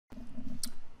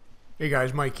Hey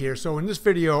guys, Mike here. So in this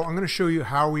video, I'm going to show you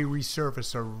how we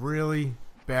resurface a really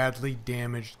badly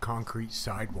damaged concrete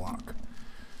sidewalk.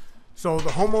 So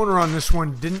the homeowner on this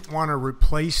one didn't want to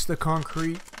replace the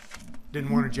concrete,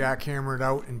 didn't want to jackhammer it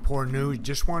out and pour new,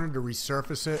 just wanted to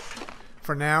resurface it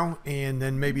for now, and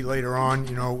then maybe later on,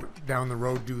 down the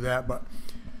road do that. But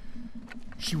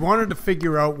she wanted to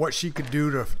figure out what she could do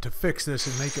to fix this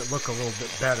and make it look a little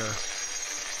bit better.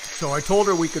 So I told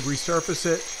her we could resurface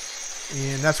it,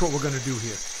 and that's what we're going to do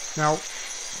here. Now,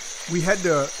 we had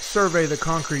to survey the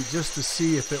concrete just to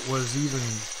see if it was even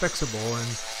fixable,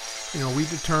 and we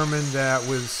determined that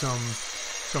with some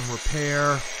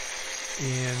repair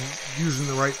and using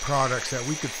the right products that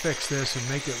we could fix this and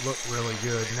make it look really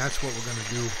good, and that's what we're going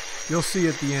to do. You'll see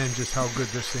at the end just how good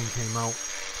this thing came out.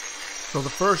 So the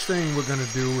first thing we're going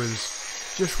to do is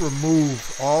just remove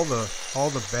all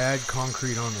the bad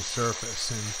concrete on the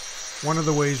surface, and one of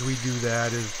the ways we do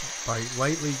that is by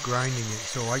lightly grinding it.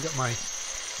 So I got my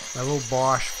little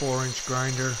Bosch 4-inch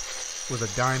grinder with a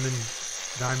diamond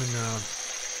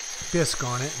disc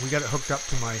on it. We got it hooked up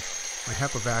to my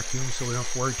HEPA vacuum, so we don't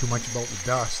have to worry too much about the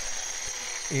dust.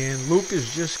 And Luke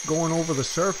is just going over the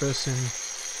surface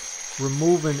and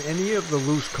removing any of the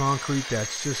loose concrete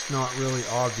that's just not really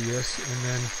obvious. And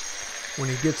then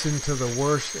when he gets into the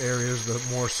worst areas, the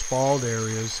more spalled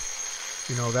areas,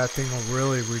 that thing will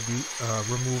really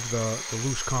remove the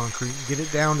loose concrete and get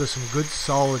it down to some good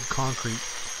solid concrete,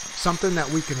 something that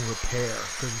we can repair,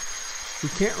 because we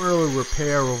can't really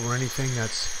repair over anything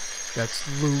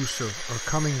that's loose or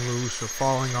coming loose or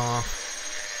falling off.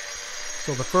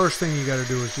 So the first thing you got to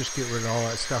do is just get rid of all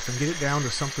that stuff and get it down to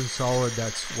something solid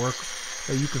that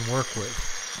you can work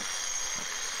with.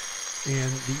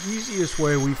 And the easiest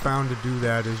way we found to do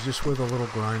that is just with a little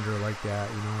grinder like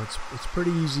that. It's pretty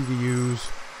easy to use.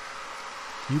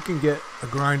 You can get a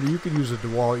grinder, you could use a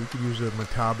DeWalt, you could use a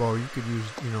Metabo, you could use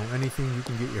anything you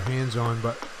can get your hands on.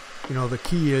 But the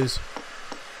key is,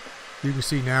 you can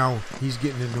see now he's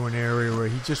getting into an area where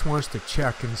he just wants to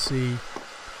check and see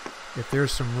if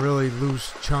there's some really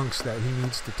loose chunks that he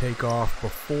needs to take off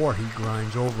before he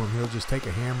grinds over them. He'll just take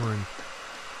a hammer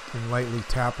and lightly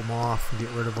tap them off and get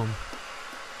rid of them,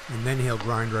 and then he'll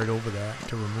grind right over that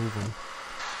to remove them.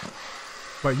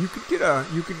 But you could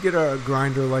get a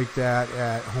grinder like that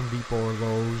at Home Depot or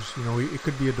Lowe's. It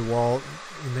could be a DeWalt,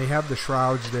 and they have the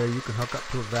shrouds there. You can hook up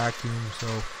to a vacuum.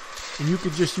 And you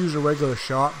could just use a regular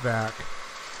shop vac.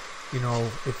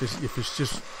 If it's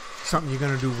just something you're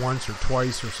gonna do once or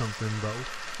twice or something. But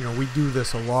we do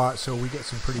this a lot, so we get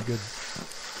some pretty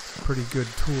good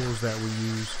tools that we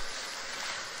use.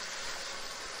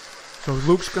 So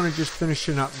Luke's going to just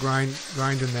finishing up grinding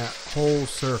that whole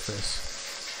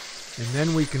surface, and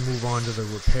then we can move on to the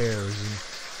repairs. And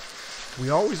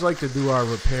we always like to do our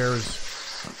repairs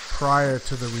prior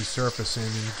to the resurfacing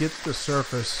and get the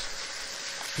surface,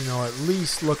 at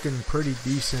least looking pretty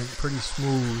decent, pretty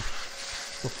smooth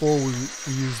before we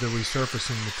use the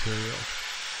resurfacing material.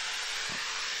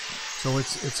 So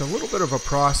it's a little bit of a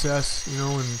process,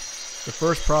 and the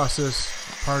first process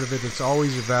part of it's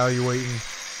always evaluating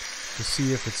to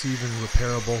see if it's even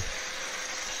repairable.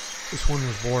 This one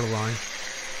was borderline.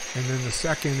 And then the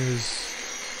second is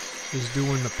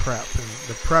doing the prep. And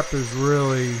the prep is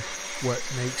really what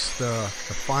makes the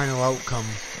final outcome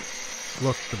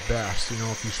look the best.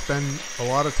 If you spend a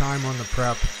lot of time on the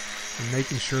prep and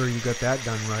making sure you got that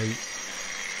done right,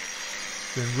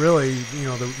 then really,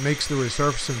 that makes the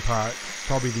resurfacing part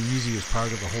probably the easiest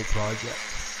part of the whole project.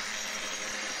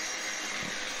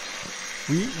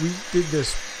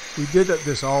 We did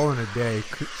this all in a day,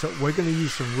 so we're going to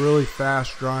use some really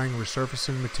fast drying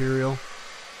resurfacing material,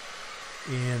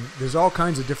 and there's all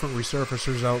kinds of different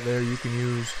resurfacers out there you can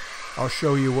use. I'll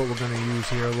show you what we're going to use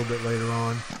here a little bit later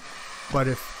on. But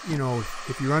if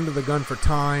you're under the gun for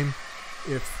time,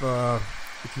 if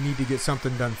you need to get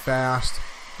something done fast,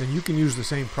 then you can use the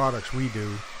same products we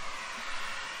do.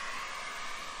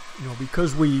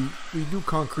 Because we do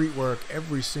concrete work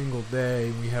every single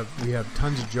day, we have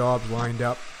tons of jobs lined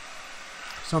up.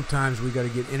 Sometimes we got to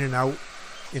get in and out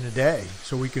in a day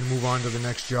so we can move on to the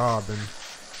next job, and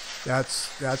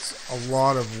that's a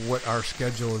lot of what our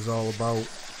schedule is all about.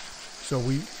 So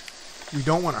we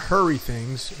don't want to hurry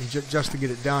things and just to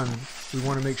get it done. We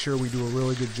want to make sure we do a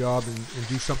really good job and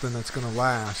do something that's going to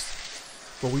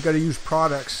last. But we got to use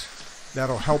products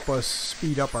that'll help us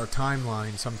speed up our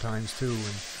timeline sometimes too,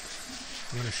 and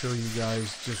I'm going to show you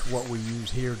guys just what we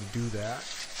use here to do that.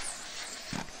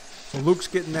 So Luke's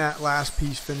getting that last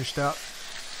piece finished up,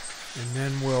 and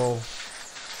then we'll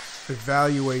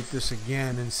evaluate this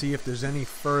again and see if there's any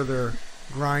further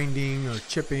grinding or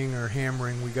chipping or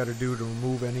hammering we got to do to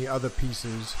remove any other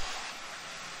pieces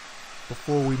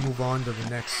before we move on to the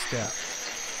next step.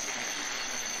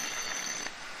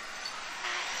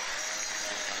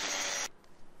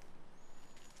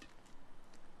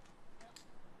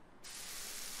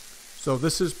 So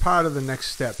this is part of the next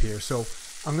step here. So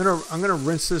I'm gonna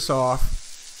rinse this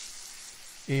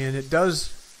off, and it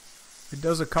does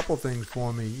a couple things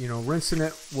for me. You know, rinsing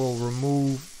it will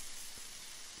remove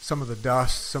some of the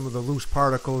dust, some of the loose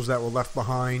particles that were left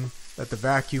behind that the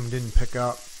vacuum didn't pick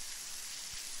up.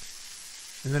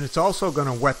 And then it's also going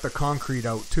to wet the concrete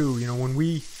out too. You know, when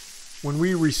we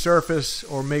resurface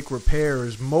or make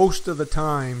repairs, most of the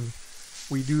time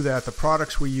we do that, the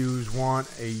products we use want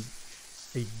a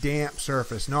damp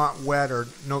surface, not wet or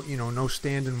no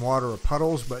standing water or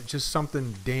puddles, but just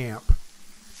something damp.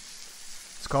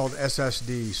 It's called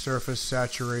SSD, surface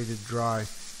saturated dry,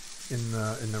 in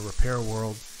the repair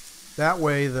world. That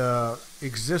way the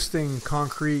existing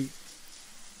concrete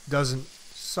doesn't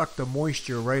suck the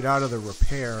moisture right out of the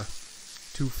repair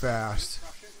too fast.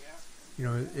 You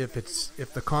know,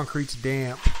 if the concrete's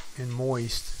damp and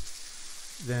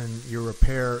moist, then your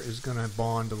repair is going to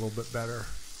bond a little bit better.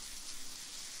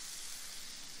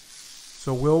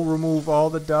 So we'll remove all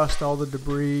the dust, all the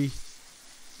debris,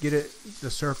 get the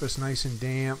surface nice and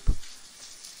damp.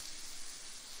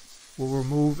 We'll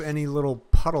remove any little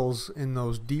puddles in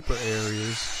those deeper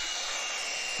areas.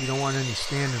 You don't want any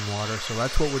standing water, so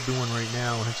that's what we're doing right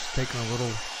now. We're just taking a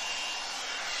little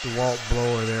DeWalt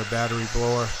blower there, battery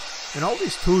blower. And all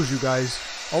these tools, you guys,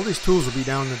 all these tools will be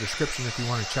down in the description if you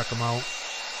want to check them out.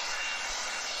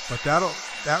 But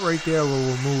that right there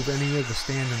will remove any of the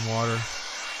standing water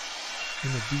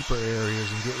in the deeper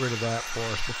areas and get rid of that for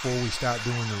us before we start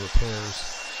doing the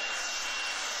repairs.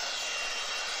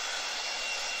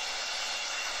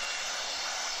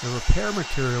 The repair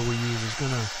material we use is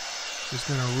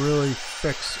gonna really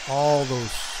fix all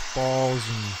those spalls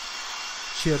and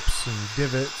chips and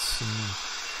divots and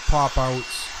pop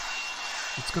outs.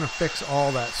 It's gonna fix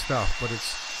all that stuff, but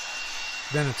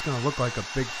then it's gonna look like a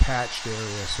big patched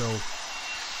area, so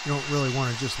you don't really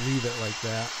want to just leave it like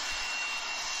that.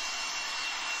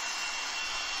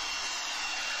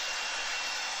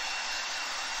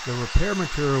 The repair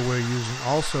material we're using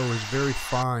also is very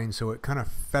fine, so it kind of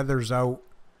feathers out.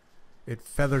 It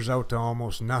feathers out to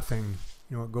almost nothing.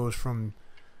 You know, it goes from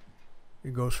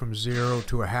 0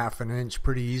 to 1/2 inch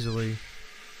pretty easily.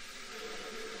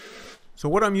 So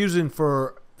what I'm using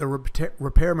for the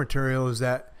repair material is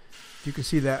that, you can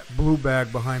see that blue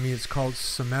bag behind me. It's called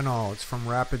Cementol. It's from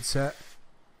Rapid Set.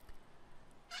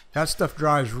 That stuff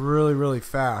dries really, really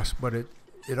fast, but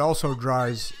it also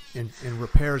dries and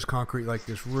repairs concrete like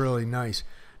this really nice.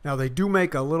 Now they do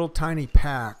make a little tiny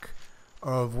pack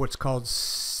of what's called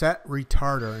set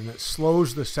retarder, and it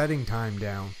slows the setting time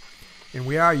down. And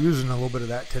we are using a little bit of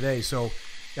that today. So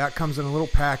that comes in a little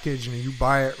package, and you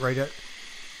buy it right at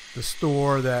the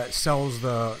store that sells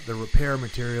the repair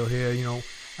material here. You know,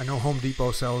 I know Home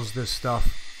Depot sells this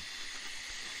stuff.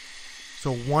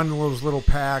 So one of those little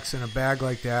packs in a bag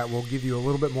like that will give you a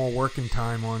little bit more working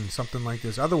time on something like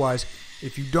this. Otherwise,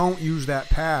 if you don't use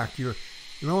that pack, you're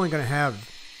only going to have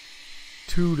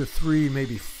 2 to 3,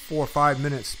 maybe 4 or 5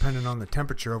 minutes, depending on the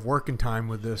temperature, of working time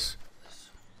with this.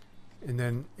 And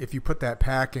then if you put that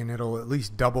pack in, it'll at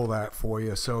least double that for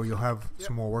you, so you'll have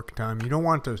some more working time. You don't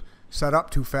want to set up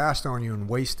too fast on you and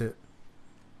waste it.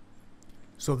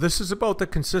 So this is about the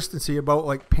consistency, about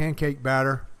like pancake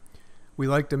batter. We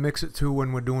like to mix it too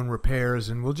when we're doing repairs,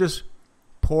 and we'll just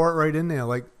pour it right in there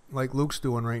like Luke's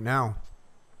doing right now.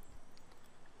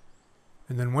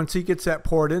 And then once he gets that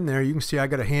poured in there, you can see I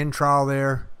got a hand trowel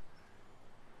there.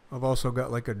 I've also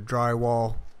got like a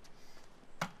drywall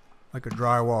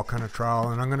kind of trowel,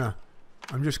 and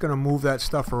I'm just gonna move that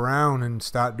stuff around and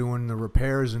start doing the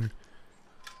repairs and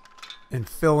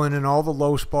filling in all the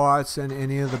low spots and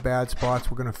any of the bad spots.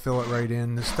 We're gonna fill it right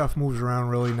in. This stuff moves around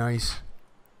really nice.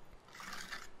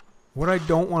 What I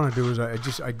don't want to do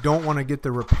is I don't want to get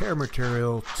the repair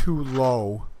material too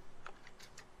low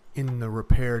in the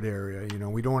repaired area. You know,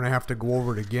 we don't want to have to go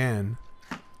over it again.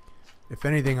 If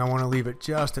anything, I want to leave it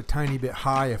just a tiny bit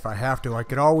high if I have to. I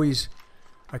could always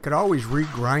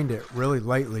regrind it really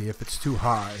lightly if it's too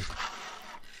high.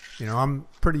 You know, I'm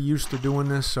pretty used to doing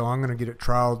this, so I'm going to get it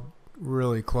troweled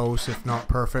really close, if not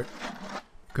perfect,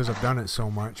 because I've done it so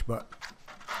much. But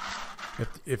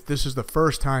if this is the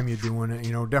first time you're doing it,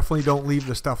 you know, definitely don't leave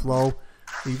the stuff low.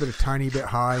 Leave it a tiny bit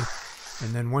high,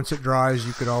 and then once it dries,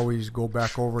 you could always go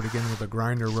back over it again with a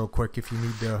grinder real quick if you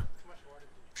need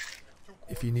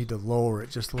to lower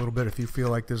it just a little bit, if you feel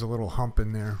like there's a little hump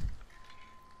in there.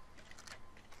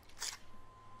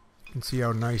 You can see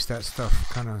how nice that stuff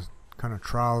kind of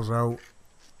trowels out.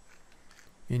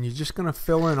 And you're just going to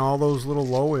fill in all those little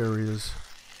low areas.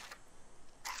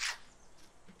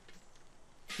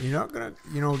 You're not going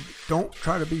to, don't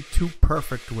try to be too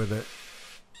perfect with it.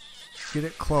 Get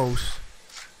it close.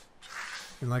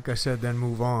 And like I said, then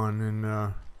move on.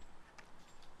 And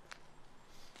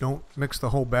don't mix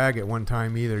the whole bag at one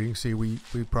time either. You can see we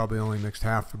probably only mixed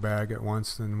half the bag at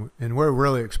once. And we're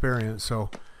really experienced, so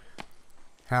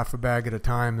half a bag at a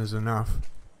time is enough.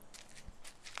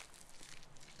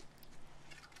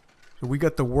 So we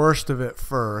got the worst of it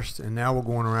first, and now we're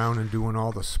going around and doing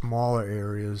all the smaller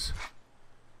areas.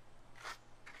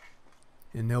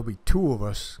 And there'll be two of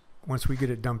us, once we get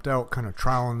it dumped out, kind of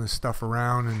troweling this stuff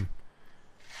around and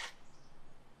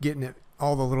getting it,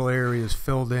 all the little areas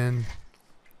filled in.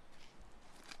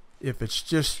 If it's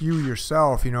just you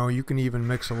yourself, you can even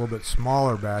mix a little bit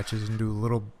smaller batches and do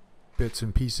little bits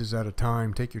and pieces at a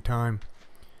time. Take your time.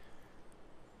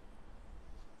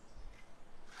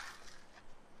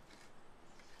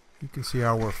 You can see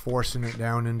how we're forcing it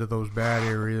down into those bad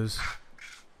areas,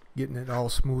 getting it all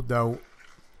smoothed out.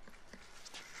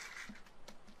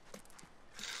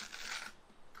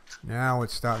 Now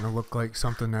it's starting to look like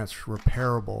something that's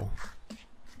repairable.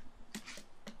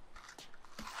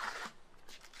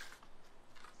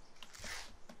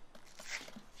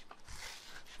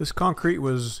 This concrete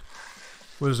was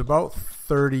about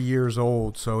 30 years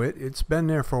old, so it's been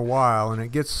there for a while, and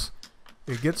it gets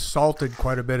salted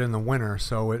quite a bit in the winter,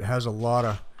 so it has a lot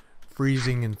of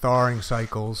freezing and thawing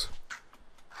cycles,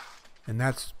 and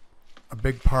that's a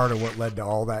big part of what led to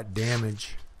all that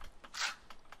damage.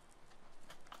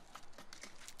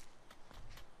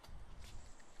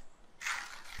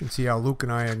 You can see how Luke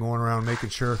and I are going around making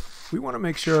sure. We want to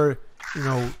make sure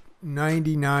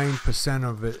 99%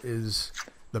 of it is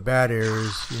the bad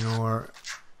areas are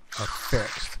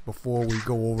fixed before we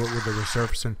go over it with the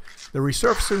resurfacing. The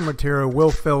resurfacing material will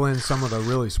fill in some of the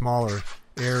really smaller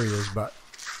areas, but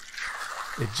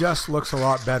it just looks a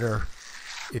lot better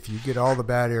if you get all the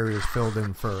bad areas filled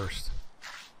in first.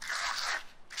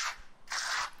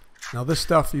 Now this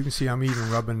stuff, you can see I'm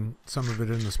even rubbing some of it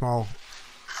in the small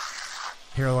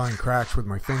hairline cracks with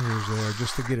my fingers there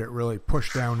just to get it really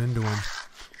pushed down into them.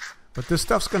 But this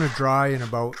stuff's going to dry in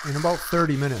about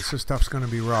 30 minutes. This stuff's going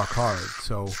to be rock hard,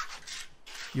 so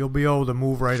you'll be able to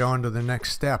move right on to the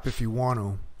next step if you want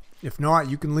to. If not,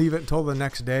 you can leave it until the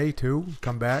next day too.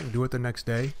 Come back and do it the next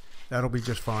day. That'll be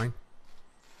just fine.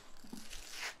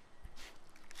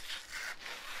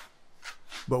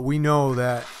 But we know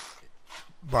that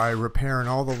by repairing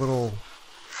all the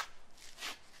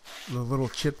little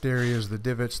chipped areas, the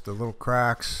divots, the little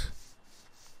cracks,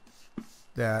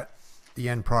 that the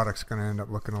end product's going to end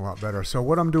up looking a lot better. So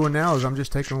what I'm doing now is I'm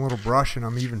just taking a little brush and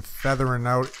I'm even feathering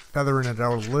it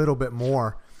out a little bit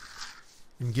more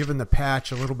and giving the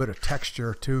patch a little bit of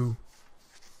texture too.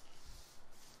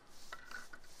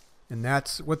 And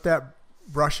that's what that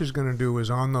brush is going to do, is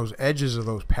on those edges of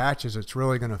those patches, it's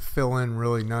really going to fill in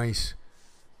really nice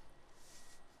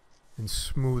and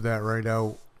smooth that right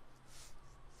out.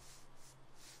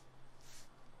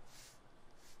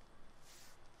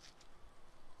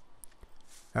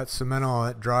 That cement all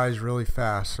that dries really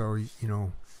fast, so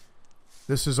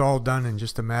this is all done in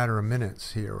just a matter of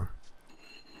minutes here.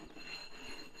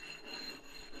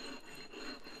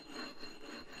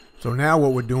 So now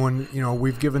what we're doing,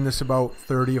 we've given this about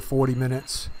 30 or 40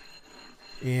 minutes,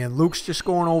 and Luke's just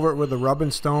going over it with a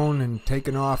rubbing stone and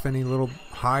taking off any little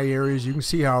high areas. You can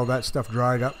see how that stuff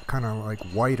dried up kind of like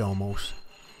white almost.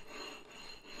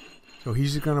 So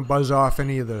he's going to buzz off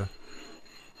any of the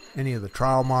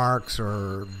trowel marks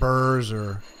or burrs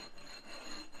or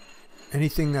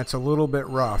anything that's a little bit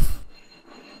rough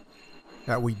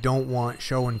that we don't want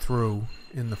showing through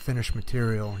in the finished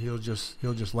material. He'll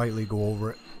just lightly go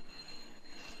over it.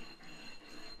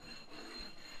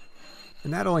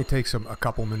 And that only takes a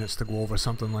couple minutes to go over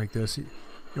something like this. You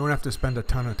don't have to spend a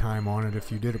ton of time on it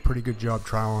if you did a pretty good job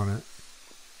troweling it.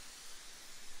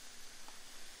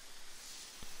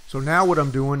 So now what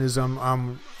I'm doing is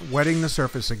I'm wetting the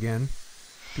surface again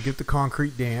to get the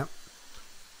concrete damp.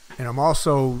 And I'm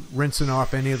also rinsing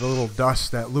off any of the little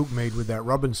dust that Luke made with that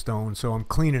rubbing stone, so I'm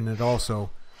cleaning it also.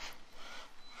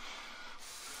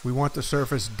 We want the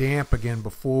surface damp again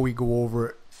before we go over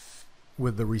it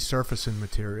with the resurfacing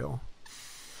material.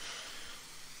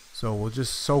 So we'll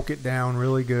just soak it down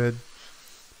really good.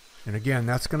 And again,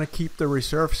 that's going to keep the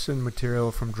resurfacing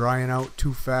material from drying out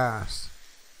too fast.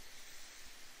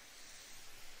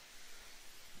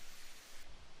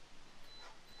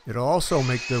 It'll also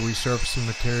make the resurfacing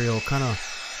material kind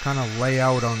of lay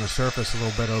out on the surface a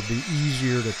little bit. It'll be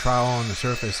easier to trowel on the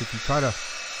surface. If you try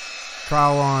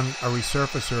trowel on a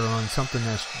resurfacer on something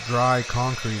that's dry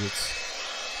concrete,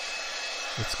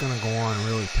 it's going to go on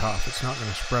really tough. It's not going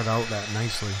to spread out that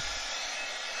nicely.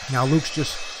 Now Luke's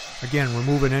just, again,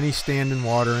 removing any standing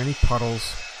water, any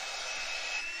puddles.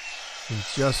 And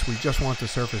we just want the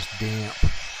surface damp.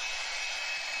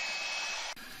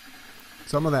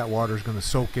 Some of that water is going to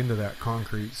soak into that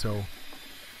concrete. So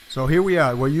here we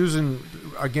are. We're using,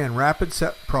 again, Rapid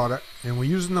Set product, and we're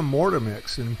using the mortar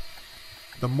mix. And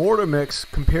the mortar mix,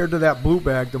 compared to that blue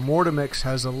bag, the mortar mix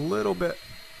has a little bit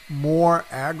more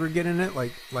aggregate in it,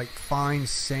 like fine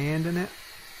sand in it.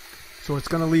 So it's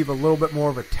going to leave a little bit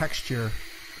more of a texture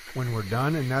when we're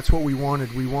done, and that's what we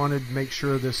wanted. We wanted to make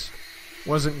sure this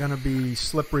wasn't going to be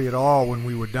slippery at all when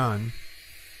we were done.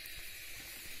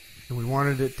 And we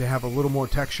wanted it to have a little more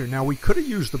texture. Now we could have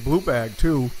used the blue bag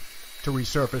too to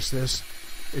resurface this.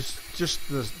 It's just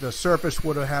the surface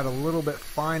would have had a little bit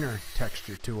finer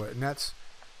texture to it, and that's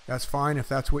fine if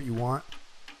that's what you want.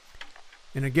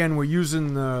 And again, we're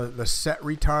using the set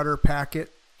retarder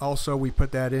packet. Also, we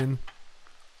put that in.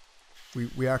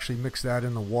 We actually mixed that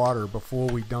in the water before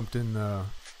we dumped in the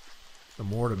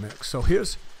mortar mix. So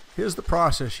here's the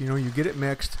process. You know, you get it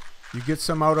mixed, you get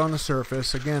some out on the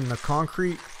surface. Again, the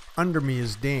concrete under me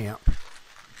is damp,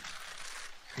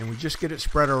 and we just get it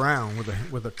spread around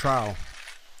with a trowel.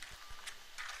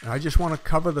 And I just want to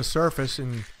cover the surface,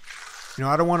 and you know,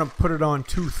 I don't want to put it on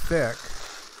too thick.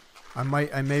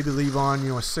 I maybe leave on, you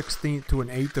know, a 1/16 to an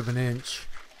 1/8 of an inch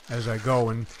as I go,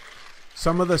 and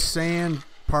some of the sand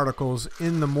particles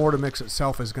in the mortar mix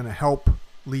itself is going to help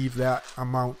leave that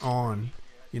amount on.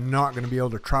 You're not going to be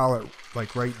able to trowel it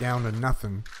like right down to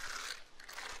nothing.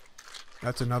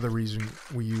 That's another reason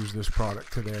we use this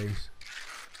product today,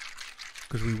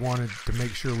 because we wanted to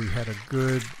make sure we had a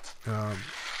good, not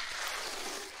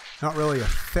really a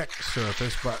thick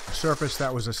surface, but a surface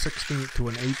that was a 1/16 to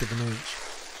an 1/8 of an inch.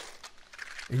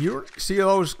 And you see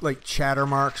those like chatter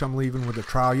marks I'm leaving with the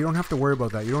trowel? You don't have to worry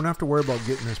about that. You don't have to worry about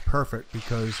getting this perfect,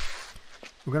 because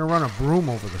we're going to run a broom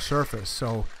over the surface.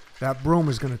 So that broom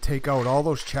is going to take out all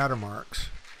those chatter marks.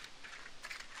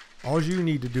 All you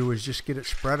need to do is just get it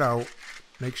spread out.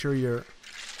 Make sure you're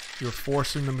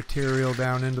forcing the material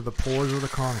down into the pores of the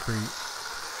concrete,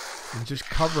 and just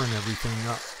covering everything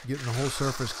up, getting the whole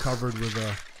surface covered with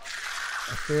a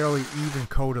fairly even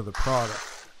coat of the product.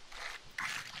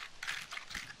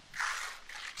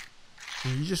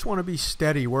 And you just want to be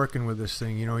steady working with this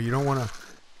thing. You know, you don't want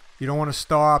to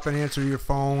stop and answer your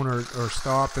phone, or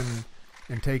stop and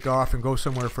take off and go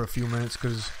somewhere for a few minutes,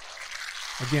 because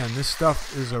again, this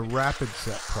stuff is a Rapid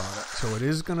Set product, so it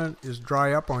is gonna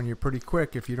dry up on you pretty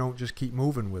quick if you don't just keep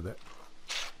moving with it.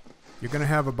 You're gonna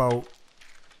have about,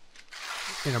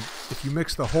 you know, if you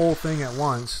mix the whole thing at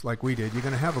once like we did, you're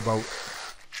gonna have about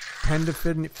 10 to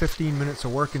 15 minutes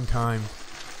of working time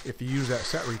if you use that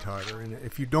set retarder. And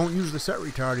if you don't use the set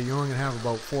retarder, you're only gonna have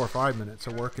about 4 or 5 minutes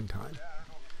of working time.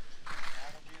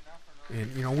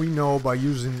 And you know, we know by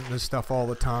using this stuff all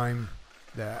the time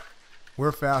that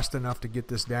we're fast enough to get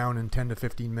this down in 10 to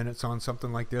 15 minutes on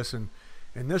something like this, and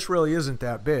this really isn't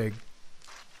that big.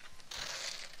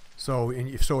 So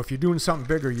if you're doing something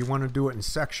bigger, you want to do it in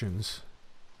sections.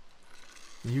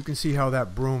 And you can see how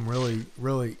that broom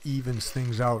really evens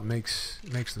things out, makes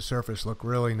the surface look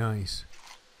really nice.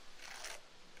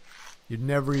 You'd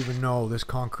never even know this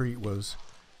concrete was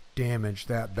damaged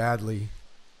that badly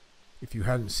if you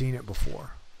hadn't seen it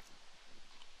before.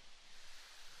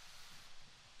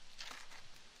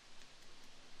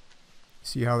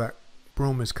 See how that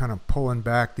broom is kind of pulling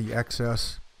back the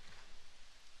excess.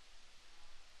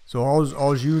 So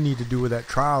all you need to do with that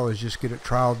trowel is just get it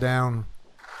troweled down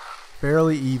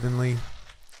fairly evenly,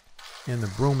 and the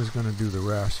broom is going to do the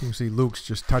rest. You can see Luke's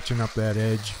just touching up that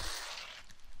edge.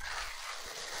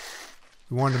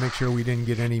 We wanted to make sure we didn't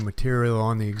get any material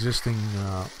on the existing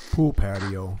pool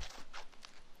patio.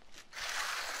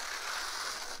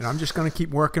 And I'm just going to keep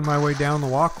working my way down the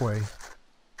walkway.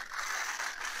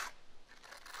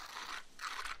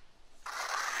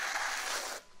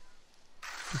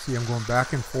 You see I'm going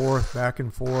back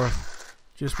and forth,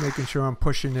 just making sure I'm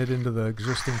pushing it into the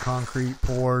existing concrete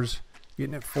pores,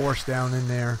 getting it forced down in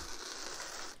there.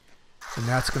 And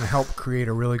that's going to help create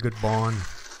a really good bond.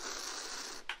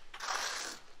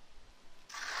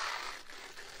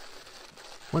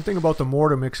 One thing about the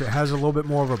mortar mix, it has a little bit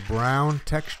more of a brown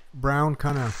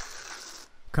kind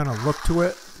of look to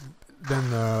it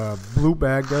than the blue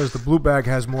bag does. The blue bag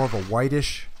has more of a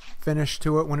whitish finish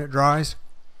to it when it dries.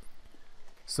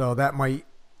 So that might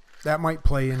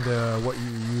play into what you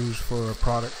use for a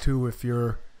product too. If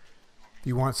you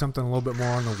want something a little bit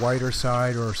more on the whiter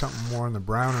side or something more on the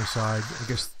browner side, I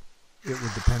guess it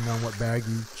would depend on what bag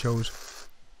you chose.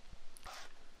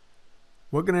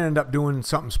 We're going to end up doing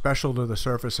something special to the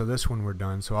surface of this when we're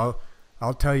done, so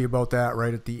I'll tell you about that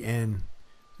right at the end,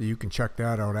 so you can check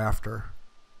that out after.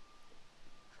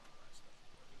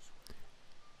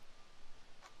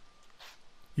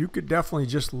 You could definitely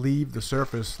just leave the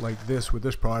surface like this with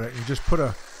this product and just put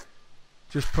a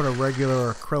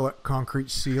regular acrylic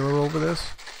concrete sealer over this.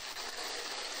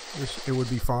 It would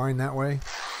be fine that way.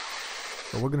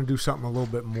 But we're going to do something a little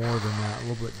bit more than that, a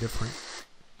little bit different.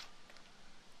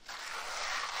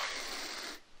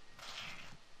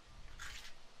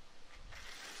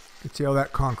 You can see how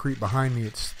that concrete behind me,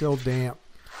 it's still damp.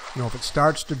 You know, if it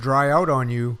starts to dry out on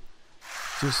you,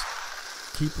 just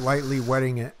keep lightly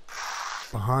wetting it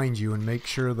behind you and make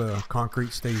sure the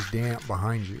concrete stays damp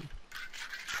behind you.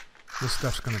 This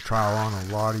stuff's going to trial on a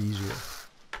lot easier.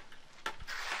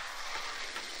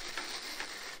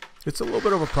 It's a little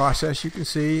bit of a process. You can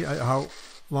see how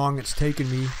long it's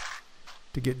taken me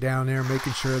to get down there,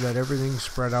 making sure that everything's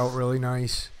spread out really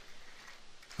nice.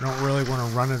 I don't really want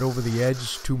to run it over the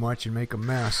edge too much and make a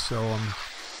mess, so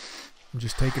I'm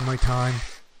just taking my time.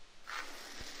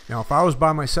 Now, if I was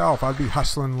by myself, I'd be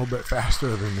hustling a little bit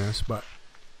faster than this, but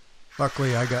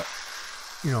luckily I got,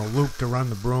 you know, Luke to run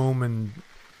the broom, and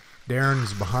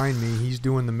Darren's behind me. He's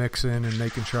doing the mixing and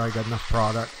making sure I got enough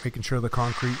product, making sure the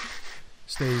concrete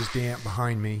stays damp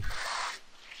behind me.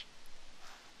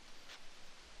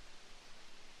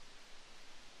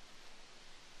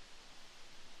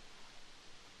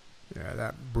 Yeah,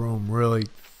 that broom really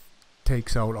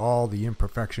takes out all the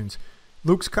imperfections.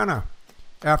 Luke's kind of,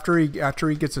 after he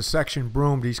gets a section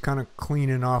broomed, he's kind of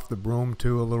cleaning off the broom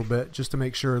too a little bit, just to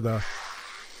make sure the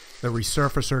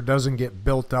resurfacer doesn't get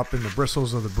built up in the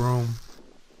bristles of the broom.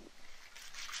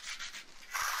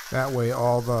 That way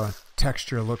all the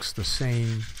texture looks the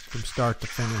same from start to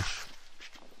finish.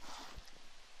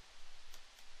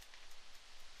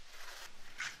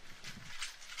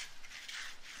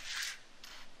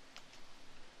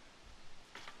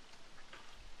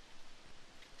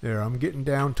 There, I'm getting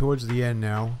down towards the end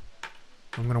now.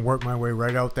 I'm going to work my way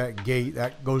right out that gate.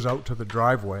 That goes out to the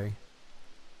driveway.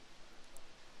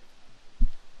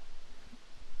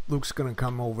 Luke's going to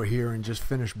come over here and just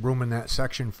finish brooming that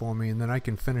section for me, and then I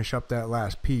can finish up that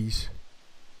last piece.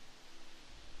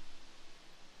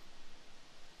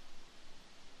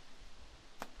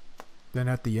 Then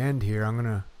at the end here, I'm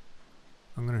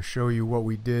going to show you what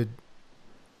we did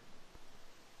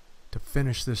to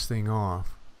finish this thing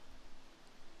off.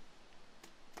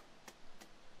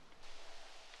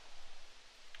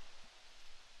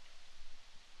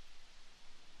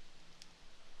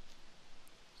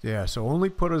 Yeah, so only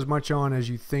put as much on as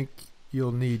you think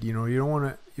you'll need. You know, you don't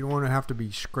want to have to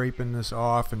be scraping this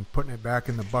off and putting it back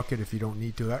in the bucket if you don't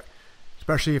need to. That,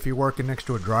 especially if you're working next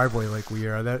to a driveway like we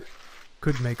are, that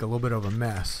could make a little bit of a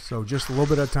mess. So just a little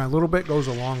bit at a time. A little bit goes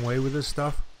a long way with this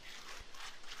stuff.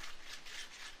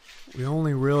 We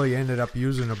only really ended up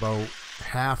using about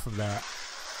half of that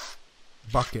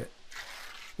bucket,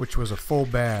 which was a full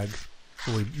bag.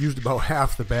 So we used about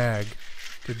half the bag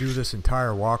to do this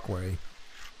entire walkway.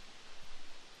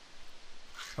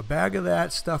 A bag of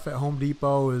that stuff at Home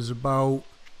Depot is about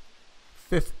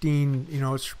 15, you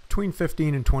know, it's between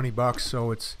 15 and 20 bucks,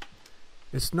 so it's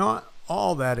not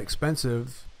all that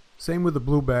expensive. Same with the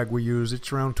blue bag we use.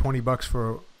 It's around 20 bucks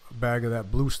for a bag of that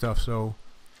blue stuff, so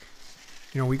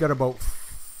you know, we got about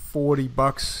 40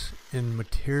 bucks in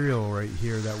material right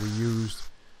here that we used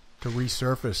to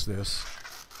resurface this.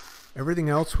 Everything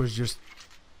else was just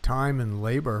time and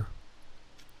labor.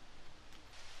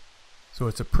 So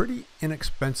it's a pretty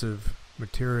inexpensive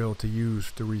material to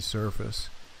use to resurface.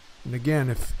 And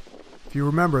again, if you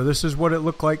remember, this is what it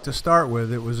looked like to start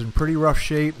with. It was in pretty rough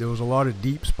shape. There was a lot of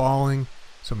deep spalling,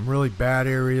 some really bad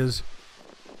areas.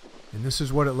 And this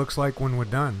is what it looks like when we're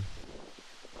done.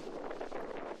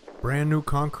 Brand new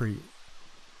concrete.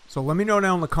 So let me know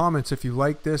down in the comments if you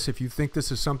like this, if you think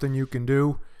this is something you can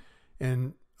do.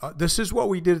 And this is what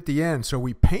we did at the end. So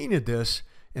we painted this.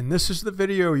 And this is the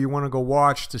video you want to go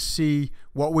watch to see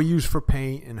what we used for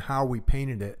paint and how we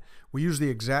painted it. We use the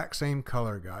exact same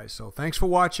color, guys. So thanks for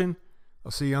watching.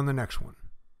 I'll see you on the next one.